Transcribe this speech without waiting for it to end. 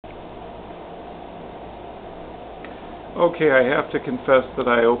Okay, I have to confess that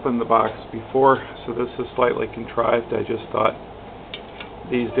I opened the box before, so this is slightly contrived. I just thought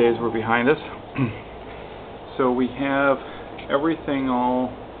these days were behind us. So we have everything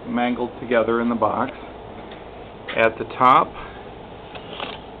all mangled together in the box. At the top,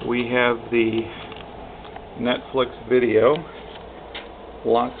 we have the Netflix video.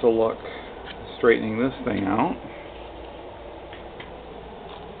 Lots of luck straightening this thing out.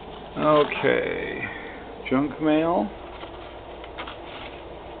 Okay, junk mail.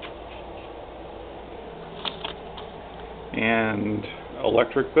 And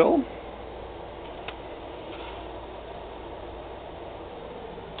electric bill.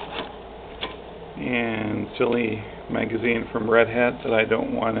 And silly magazine from Red Hat that I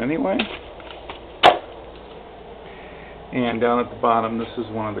don't want anyway. And down at the bottom, this is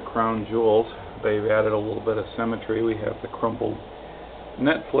one of the crown jewels. They've added a little bit of symmetry. We have the crumpled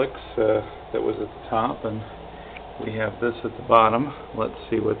Netflix that was at the top, and we have this at the bottom. Let's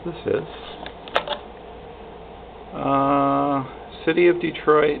see what this is. City of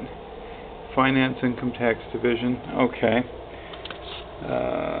Detroit Finance Income Tax Division. Okay.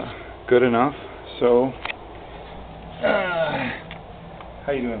 Good enough. So,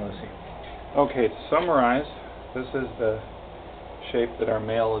 how you doing, Lucy? Okay, to summarize, this is the shape that our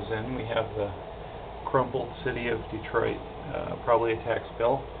mail is in. We have the crumpled City of Detroit, probably a tax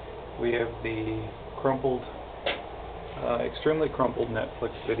bill. We have the crumpled, extremely crumpled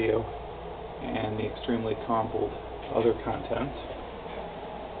Netflix video, and the extremely crumpled other contents.